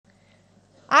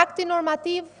Akti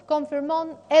normativ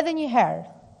konfirmon edhe një herë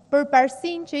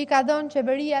përparësinë që i ka dhënë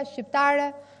qeveria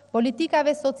shqiptare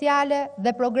politikave sociale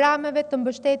dhe programeve të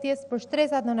mbështetjes për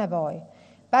shtresat në nevojë.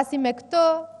 Pasi me këtë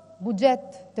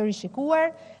buxhet të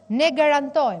rishikuar, ne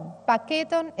garantojmë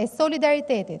paketën e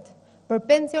solidaritetit për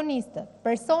pensionistët,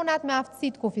 personat me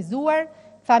aftësi të kufizuar,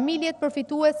 familjet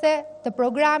përfituese të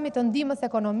programit të ndihmës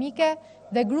ekonomike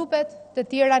dhe grupet të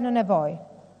tjera në nevojë.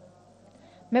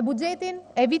 Me buxhetin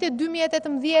e vitit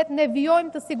 2018 ne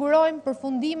vijojmë të sigurojmë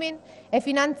përfundimin e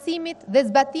financimit dhe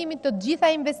zbatimit të gjitha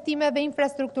investimeve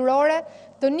infrastrukturore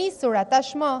të nisura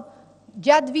tashmë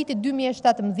gjatë vitit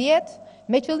 2017,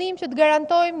 me qëllim që të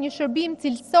garantojmë një shërbim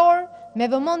cilësor me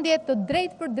vëmendje të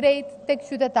drejtë për drejtë tek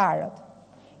qytetarët.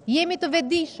 Jemi të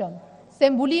vetëdijshëm se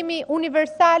mbulimi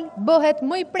universal bëhet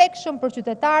më i prekshëm për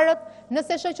qytetarët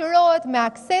nëse shoqërohet me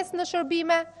akses në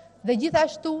shërbime dhe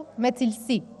gjithashtu me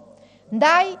cilësi.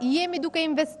 Ndaj, jemi duke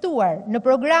investuar në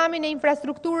programin e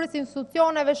infrastrukturës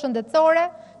institucioneve shëndetësore,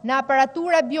 në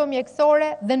aparatura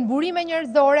biomjekësore dhe në burime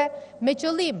njerëzore me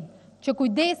qëllim që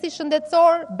kujdesi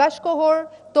shëndetësor bashkohor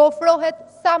të ofrohet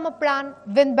sa më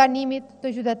pranë vendbanimit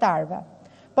të qytetarëve.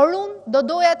 Por unë do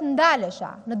doja të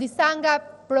ndalesha në disa nga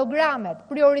programet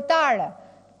prioritare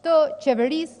të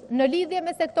qeverisë në lidhje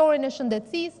me sektorin e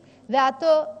shëndetësisë dhe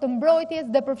atë të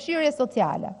mbrojtjes dhe përfshirjes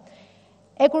sociale.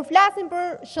 E kur flasim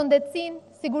për shëndetësinë,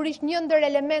 sigurisht një ndër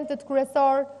elementet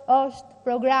kryesor është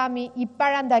programi i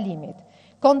parandalimit.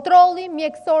 Kontrolli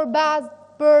Mjekësor Bazë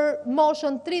për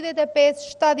moshën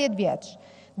 35-70 vjeç.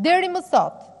 Deri më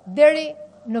sot, deri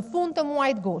në fund të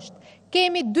muajit gusht,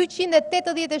 kemi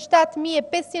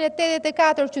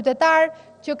 287.584 qytetarë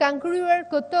që kanë kryer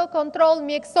këtë kontroll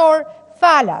mjekësor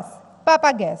falas, pa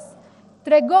pagesë.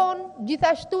 Tregon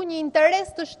gjithashtu një interes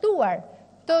të shtuar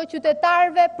të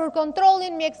qytetarëve për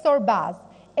kontrollin mjekësor bazë,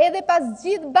 edhe pas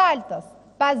gjithë baltës,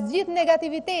 pas gjithë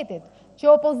negativitetit që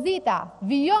opozita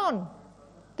vijon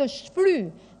të shfry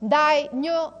ndaj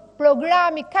një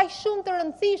programi kaq shumë të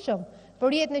rëndësishëm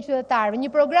për jetën e qytetarëve,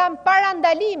 një program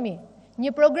parandalimi,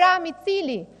 një program i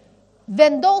cili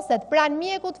vendoset pranë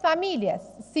mjekut familjes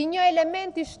si një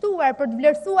element i shtuar për të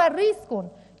vlerësuar riskun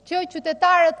që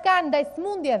qytetarët kanë ndaj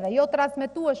sëmundjeve jo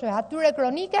transmetueshme atyre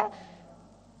kronike.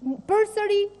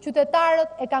 Përsëri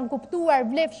qytetarët e kanë kuptuar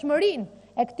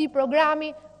vlefshmërinë e këtij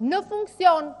programi në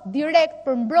funksion direkt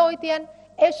për mbrojtjen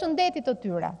e shëndetit të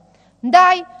tyre.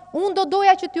 Ndaj, unë do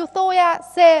doja që t'ju thoja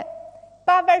se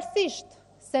pavarësisht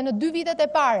se në 2 vitet e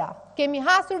para kemi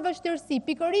hasur vështirësi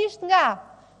pikërisht nga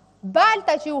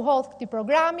balta që u hodh këtij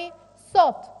programi,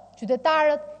 sot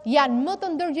qytetarët janë më të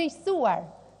ndërgjegjësuar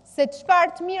se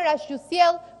çfarë të mirash ju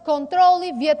sjell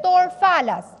kontrolli vjetor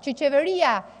falas që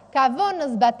qeveria ka vënë në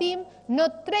zbatim në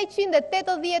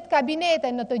 380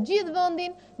 kabinete në të gjithë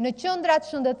vendin, në qendrat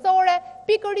shëndetësore,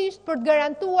 pikërisht për të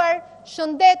garantuar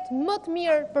shëndet më të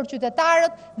mirë për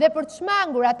qytetarët dhe për të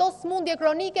shmangur ato sëmundje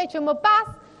kronike që më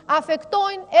pas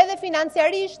afektojnë edhe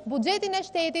financiarisht buxhetin e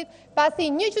shtetit, pasi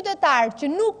një qytetar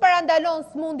që nuk parandalon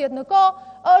sëmundjet në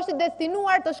kohë është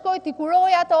destinuar të shkojë t'i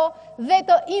kurojë ato dhe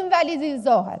të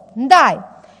invalidizohet. Ndaj,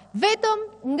 vetëm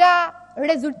nga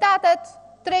rezultatet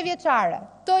 3 vjeçare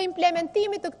të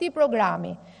implementimit të këtij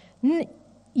programi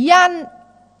janë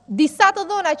disa të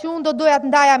dhëna që unë do doja të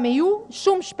ndaja me ju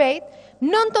shumë shpejt.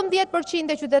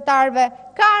 19% e qytetarëve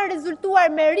kanë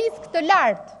rezultuar me risk të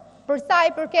lartë për sa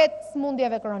i përket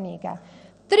sëmundjeve kronike.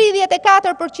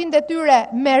 34% e tyre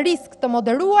me risk të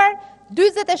moderuar,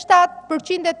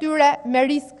 47% e tyre me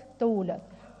risk të ulët.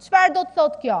 Çfarë do të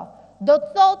thotë kjo? Do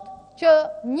të thotë që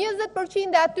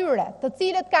 20% e atyre të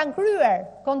cilët kanë kryer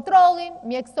kontrollin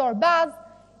mjekësor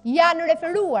bazë janë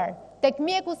referuar tek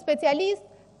mjeku specialist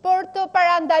për të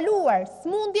parandaluar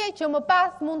sëmundje që më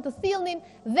pas mund të sillnin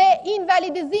dhe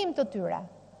invalidizim të tyre.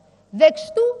 Dhe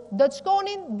kështu do të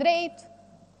shkonin drejt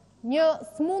një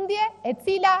sëmundje e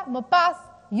cila më pas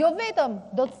jo vetëm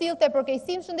do të sillte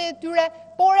përkeqësinë shëndetit të tyre,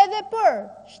 por edhe për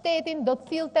shtetin do të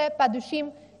sillte padyshim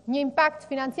një impakt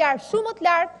financiar shumë më të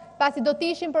lartë, pasi do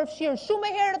të ishin përfshirë shumë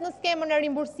e herët në skemën e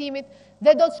rimbursimit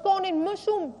dhe do të shkonin më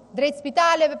shumë drejt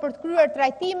spitaleve për të kryer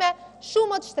trajtime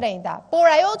shumë më të shtrenjta. Por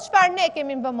ajo çfarë ne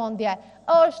kemi në vëmendje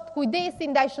është kujdesi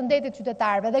ndaj shëndetit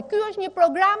qytetarëve dhe ky është një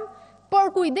program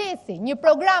për kujdesi, një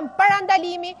program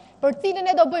parandalimi për cilin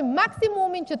ne do bëjmë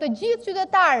maksimumin që të gjithë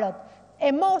qytetarët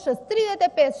e moshës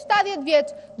 35-70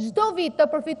 vjeç çdo vit të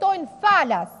përfitojnë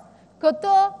falas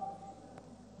këtë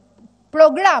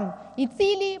program i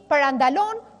cili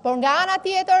parandalon, por nga ana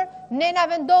tjetër ne na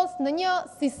vendos në një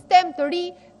sistem të ri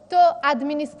të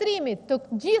administrimit të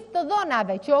gjithë të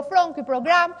dhënave që ofron ky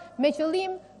program me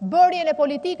qëllim bërjen e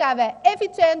politikave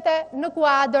eficiente në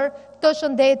kuadër të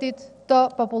shëndetit të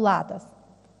popullatës.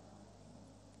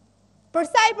 Për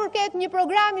sa i përket një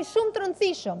programi shumë të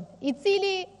rëndësishëm, i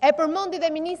cili e përmendi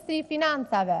dhe Ministri i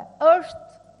Financave,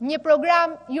 është një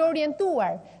program i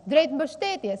orientuar drejt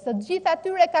mbështetjes së gjitha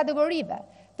atyre kategorive,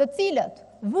 të cilët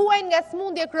vuajnë nga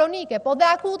sëmundje kronike, po dhe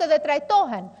akute dhe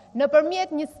trajtohen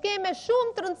nëpërmjet një skeme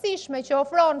shumë të rëndësishme që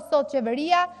ofron sot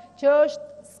qeveria, që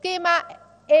është skema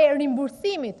e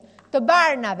rimbursimit të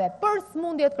barnave për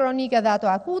sëmundjet kronike dhe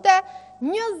ato akute,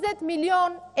 20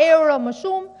 milion euro më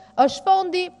shumë është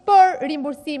fondi për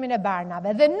rimbursimin e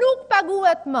barnave dhe nuk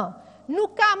paguhet më,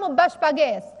 nuk ka më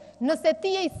bashkëpagesë nëse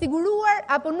ti je i siguruar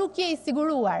apo nuk je i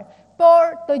siguruar,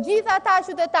 por të gjitha ata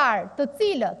qytetarë të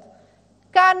cilët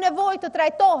kanë nevojë të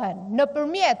trajtohen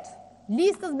nëpërmjet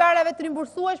listës barave të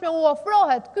rimbursueshme u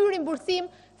ofrohet ky rimbursim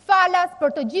falas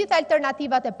për të gjitha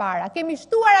alternativat e para. Kemi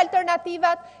shtuar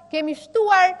alternativat, kemi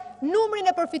shtuar numrin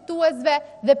e përfituesve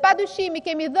dhe padyshimi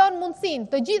kemi dhënë mundësinë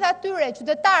të gjitha atyre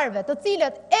qytetarëve të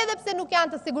cilët edhe pse nuk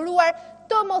janë të siguruar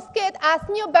të mos ketë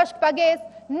asnjë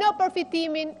bashkëpagesë në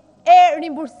përfitimin e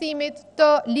rimbursimit të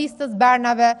listës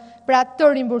barnave pra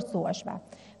të rimbursueshme.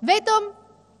 Vetëm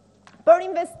për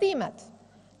investimet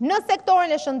në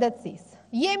sektorin e shëndetësisë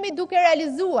jemi duke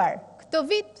realizuar këtë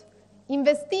vit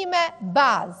investime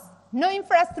bazë në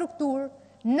infrastrukturë,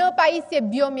 në pajisje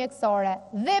biomjekësore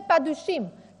dhe padyshim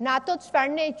në ato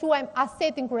çfarë ne quajmë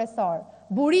asetin kryesor,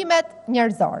 burimet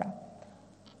njerëzore.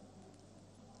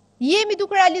 Jemi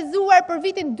duke realizuar për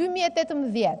vitin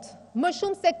 2018 më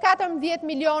shumë se 14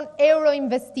 milion euro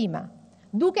investime,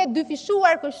 duke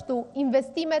dyfishuar kështu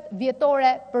investimet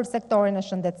vjetore për sektorin e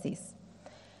shëndetësisë.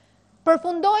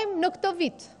 Përfundojmë në këtë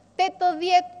vit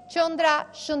 80 qendra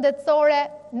shëndetësore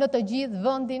në të gjithë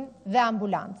vendin dhe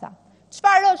ambulanca.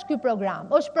 Çfarë është ky program?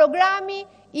 Është programi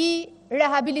i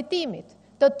rehabilitimit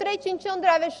të 300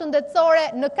 qendrave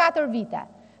shëndetësore në 4 vite.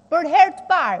 Për herë të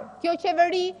parë, kjo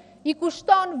qeveri i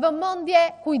kushton vëmendje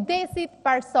kujdesit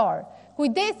parësor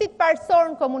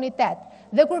në komunitet.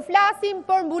 Dhe kur flasim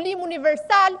për mbulim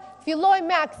universal, fillojmë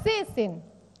me aksesin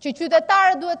që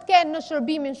qytetarët duhet kenë në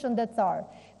shërbimin shëndetësor.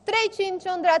 300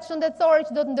 qendrat shëndetësore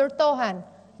që do të ndërtohen,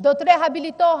 do të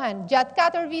rehabilitohen gjatë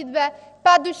 4 viteve,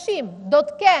 padyshim do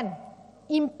të kenë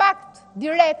impakt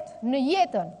direkt në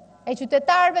jetën e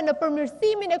qytetarëve në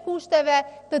përmirësimin e kushteve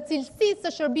të cilësisë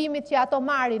së shërbimit që ato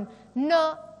marrin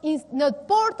në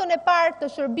portën e parë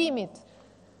të shërbimit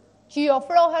që i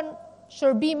ofrohen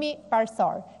shërbimi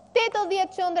parësor.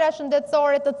 80 qendra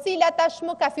shëndetësore të cilat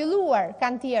tashmë ka filluar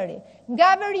kantieri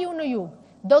nga veriu në jug,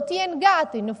 do t'jenë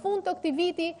gati në fund të këtij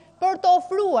viti për të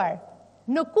ofruar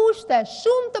në kushte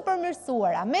shumë të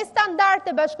përmirësuara, me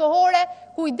standarde bashkëkohore,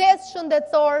 kujdes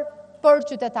shëndetësor për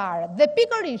qytetarët. Dhe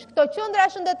pikërisht këto qendra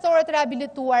shëndetësore të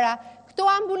rehabilituara, këto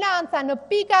ambulanca në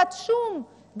pikat shumë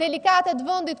delikate të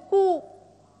vendit ku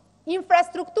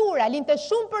infrastruktura linte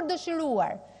shumë për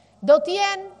dëshiruar, do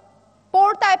t'jenë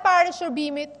porta e parë e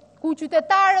shërbimit ku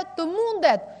qytetarët të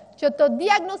mundet që të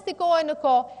diagnostikohen në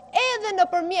kohë edhe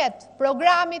nëpërmjet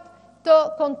programit të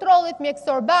Kontrollit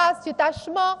Mjekësor Bazë që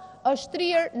tashmë është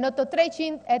shtrier në të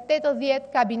 380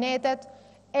 kabinetet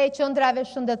e qendrave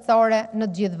shëndetësore në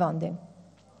të gjithë vendin.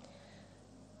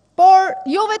 Por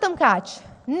jo vetëm kaq,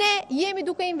 ne jemi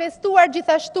duke investuar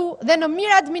gjithashtu dhe në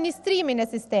mirë administrimin e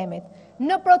sistemit,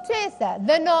 në procese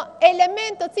dhe në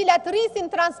elemente të cilat rrisin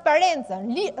transparencën,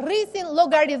 rrisin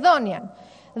llogaridhënien.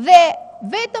 Dhe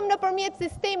vetëm nëpërmjet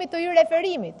sistemit të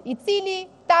i-referimit, i cili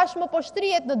tashmë po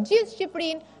shtrihet në gjithë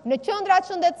Shqipërinë, në qendrat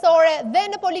shëndetësore dhe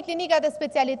në poliklinikat e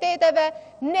specialiteteve,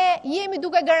 ne jemi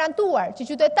duke garantuar që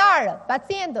qytetarët,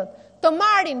 pacientët të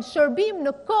marrin shërbim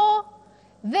në kohë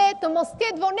dhe të mos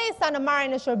ketë vonesa në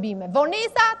marrjen e shërbime.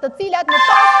 Vonesa të cilat në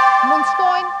pas mund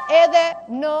shkojnë edhe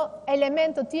në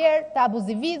elemente të tjerë të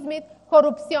abuzivizmit,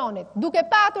 korrupsionit, duke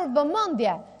patur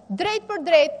vëmendje drejt për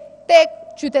drejt tek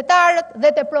qytetarët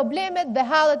dhe të problemet dhe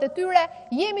hallet e tyre,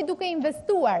 jemi duke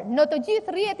investuar në të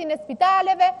gjithë rrjetin e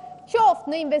spitaleve,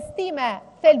 qoftë në investime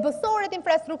thelbësore të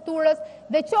infrastrukturës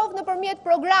dhe qoftë nëpërmjet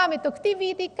programit të këtij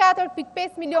viti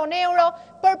 4.5 milion euro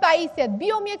për pajisjet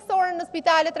biomjekësore në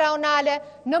spitalet rajonale,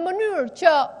 në mënyrë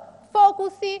që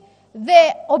fokusi dhe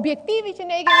objektivi që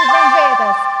ne kemi dhënë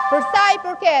vetes për sa i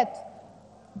përket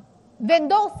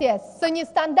vendosjes së një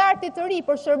standardi të ri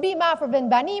për shërbim afër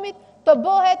vendbanimit të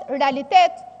bëhet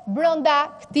realitet brenda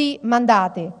këtij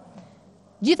mandati.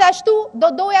 Gjithashtu do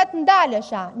doja të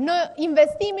ndalesha në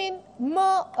investimin më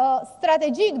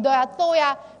strategjik, doja të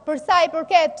thoja, për sa i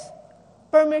përket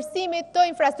përmirësimit të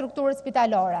infrastrukturës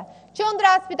spitalore.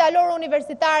 Qendra spitalore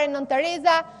universitare Nën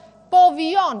Tereza po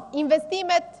vijon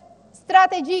investimet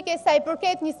strategjike sa i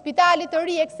përket një spitali të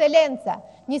ri ekselence,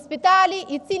 një spitali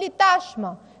i cili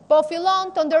tashmë po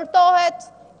fillon të ndërtohet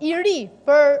i ri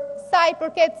për sa i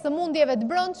përket sëmundjeve të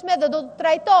brendshme dhe do të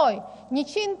trajtoj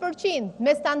 100%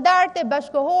 me standarde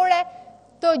bashkëkohore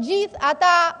të gjithë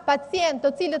ata pacientë të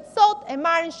cilët sot e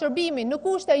marrin shërbimin në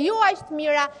kushte jo aq të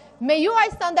mira, me jo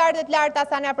aq standarde të larta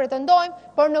sa ne pretendojmë,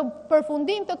 por në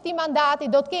përfundim të këtij mandati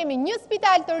do të kemi një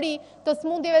spital të ri të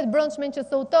sëmundjeve të brendshme në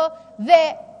QSUT dhe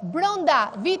brenda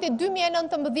vitit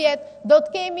 2019 do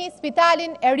të kemi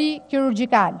spitalin e ri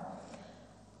kirurgjikal.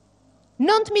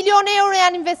 9 milionë euro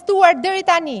janë investuar deri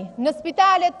tani në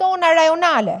spitalet tona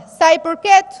rajonale, sa i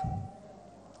përket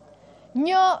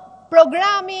një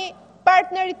programi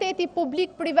partneriteti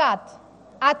publik-privat,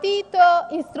 ati të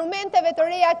instrumenteve të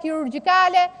reja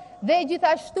kirurgjikale dhe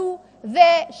gjithashtu dhe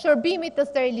shërbimit të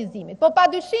sterilizimit. Po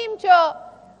padyshim që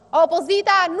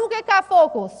opozita nuk e ka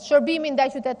fokus shërbimin ndaj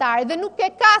qytetarit dhe nuk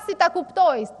e ka si ta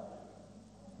kuptojë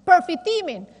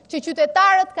përfitimin që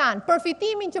qytetarët kanë,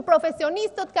 përfitimin që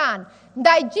profesionistët kanë,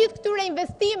 ndaj gjithë këtyre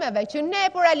investimeve që ne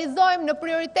po realizojmë në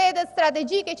prioritetet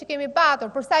strategjike që kemi patur,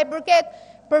 për sa i përket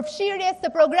përfshirjes të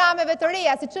programeve të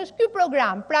reja, siç është ky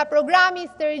program, pra programi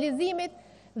i sterilizimit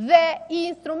dhe i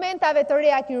instrumentave të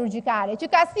reja kirurgjikale,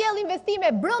 që ka sjell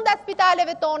investime brenda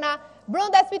spitaleve tona,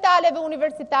 brenda spitaleve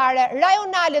universitare,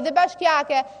 rajonale dhe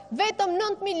bashkiake, vetëm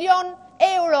 9 milion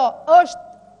euro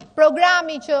është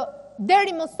programi që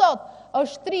deri më sot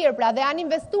është shtrirë, pra dhe janë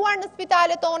investuar në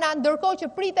spitalet tona, ndërkohë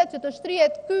që pritet që të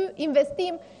shtrihet ky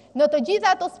investim në të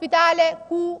gjitha ato spitale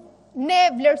ku ne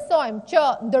vlerësojmë që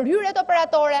ndërhyrjet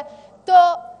operatore të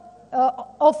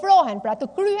ofrohen, pra të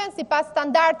kryhen sipas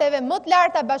standardeve më të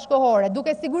larta bashkëkohore,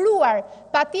 duke siguruar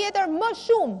patjetër më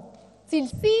shumë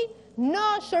cilësi në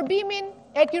shërbimin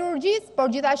e kirurgjisë,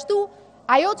 por gjithashtu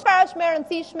ajo çfarë është më e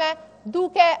rëndësishme,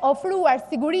 duke ofruar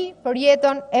siguri për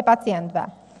jetën e pacientëve.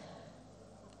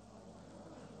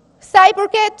 Sa i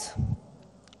përket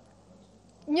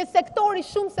një sektori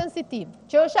shumë sensitiv,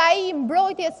 që është ai i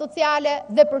mbrojtjes sociale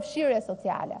dhe përfshirjes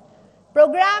sociale.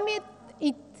 Programit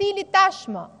i cili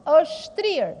tashmë është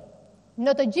shtrirë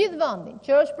në të gjithë vendin,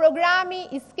 që është programi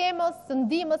i skemës së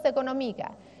ndihmës ekonomike.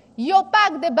 Jo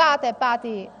pak debate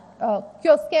pati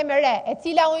kjo skemë re, e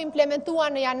cila u implementua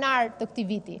në janar të këtij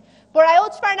viti. Por ajo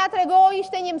çfarë na tregoi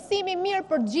ishte një mësim i mirë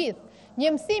për të gjithë,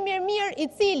 një mësim i mirë i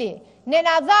cili ne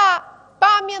na dha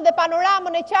pamjen dhe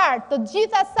panoramën e qartë të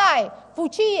gjithë asaj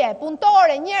fuqie,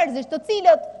 punëtore, njerëzish të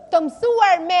cilët të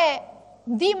mësuar me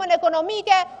ndihmën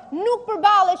ekonomike nuk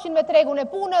përballeshin me tregun e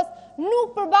punës,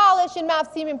 nuk përballeshin me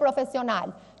aftësimin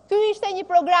profesional. Ky ishte një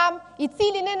program i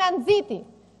cili ne na nxiti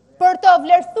për të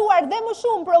vlerësuar dhe më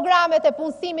shumë programet e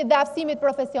punësimit dhe aftësimit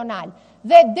profesional.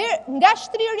 Dhe nga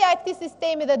shtrirja e këtij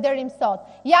sistemi dhe deri më sot,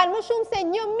 janë më shumë se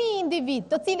 1000 individ,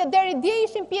 të cilët deri dje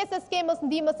ishin pjesë e skemës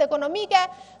ndihmës ekonomike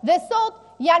dhe sot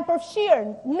janë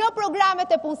përfshirë në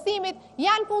programet e punësimit,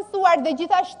 janë punësuar dhe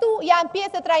gjithashtu janë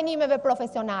pjesë e trajnimeve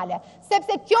profesionale.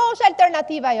 Sepse kjo është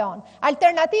alternativa jonë.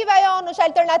 Alternativa jonë është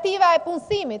alternativa e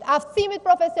punësimit, aftësimit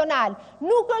profesional.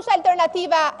 Nuk është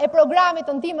alternativa e programit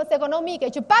të ndihmës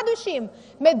ekonomike, që padyshim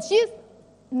me gjithë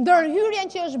ndërhyrjen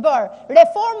që është bërë,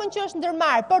 reformën që është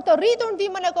ndërmarrë për të rritur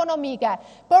ndihmën ekonomike,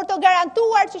 për të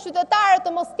garantuar që qytetarët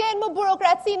të mos kenë më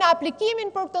burokraci në aplikimin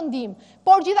për këtë ndihmë,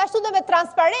 por gjithashtu dhe me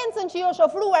transparencën që i është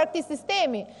ofruar këtij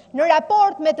sistemi në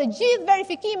raport me të gjithë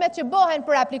verifikimet që bëhen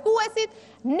për aplikuesit,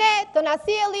 ne të na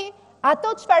sjelli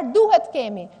ato çfarë duhet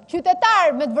kemi.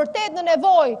 Qytetarë me të vërtetë në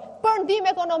nevojë për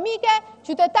ndihmë ekonomike,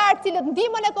 qytetarë cilët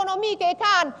ndihmën ekonomike e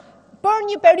kanë për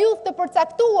një periudhë të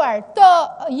përcaktuar të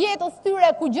jetës tyre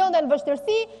ku gjenden në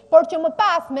vështirësi, por që më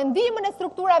pas me ndihmën e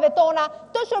strukturave tona,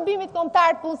 të shërbimit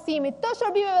kombëtar të punësimit, të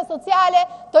shërbimeve sociale,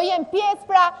 të jenë pjesë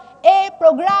pra e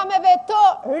programeve të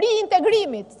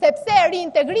riintegrimit, sepse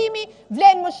riintegrimi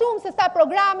vlen më shumë se sa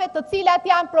programet të cilat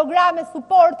janë programe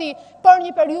suporti për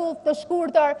një periudhë të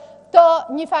shkurtër të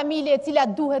një familje e cila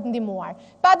duhet ndihmuar.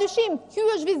 Padyshim, ky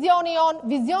është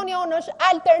vizioni jonë është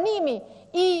alternimi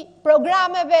i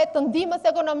programeve të ndihmës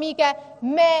ekonomike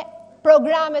me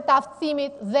programe të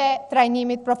aftësimit dhe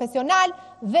trajnimit profesional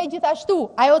dhe gjithashtu,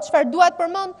 ajo çfarë duhet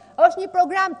përmend, është një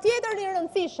program tjetër i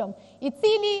rëndësishëm, i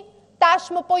cili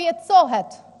tashmë po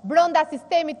jetësohet brenda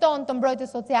sistemit tonë të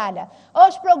mbrojtjes sociale.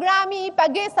 Është programi i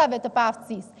pagesave të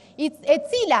paaftësisë, e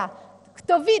cila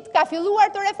këtë vit ka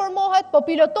filluar të reformohet, po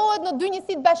pilotohet në 2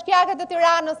 njësitë bashkiake të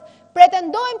Tiranës.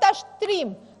 Pretendojmë ta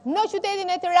shtrim në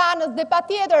qytetin e Tiranës dhe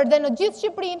patjetër dhe në gjithë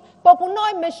Shqipërinë, po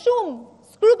punojmë me shumë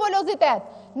skrupulozitet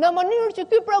në mënyrë që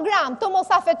ky program të mos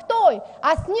afektoj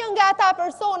asnjë nga ata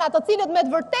persona të cilët me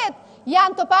të vërtetë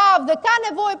janë të paavë dhe ka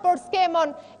nevojë për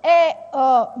skemën e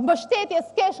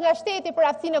mbështetjes kesh nga shteti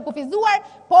për aftësinë e kufizuar,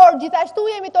 por gjithashtu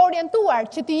jemi të orientuar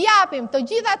që t'i japim të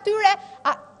gjithë atyre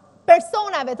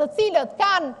personave të cilët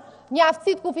kanë një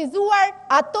aftësi të kufizuar,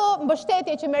 ato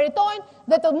mbështetje që meritojnë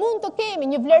dhe të mund të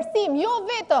kemi një vlerësim jo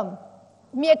vetëm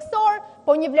mjekësor,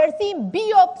 por një vlerësim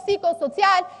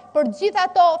bio-psikosocial për gjitha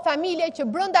ato familje që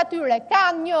brenda tyre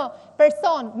kanë një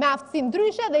person me aftësi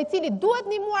ndryshe dhe i cili duhet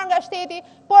ndihmuar nga shteti,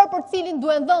 por për cilin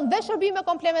duhen dhënë dhe shërbime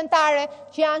komplementare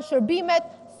që janë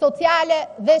shërbimet sociale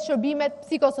dhe shërbimet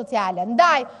psikosociale.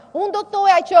 Ndaj, unë do të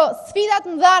thoja që sfidat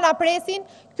mëdha na presin,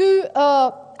 ky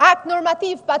akt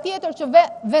normativ patjetër që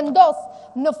vendos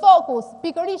në fokus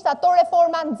pikërisht ato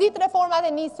reforma, nxit reformat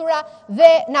e nisura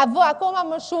dhe na vë akoma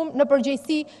më shumë në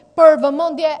përgjegjësi për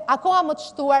vëmendje akoma më të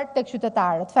shtuar tek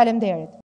qytetarët. Faleminderit.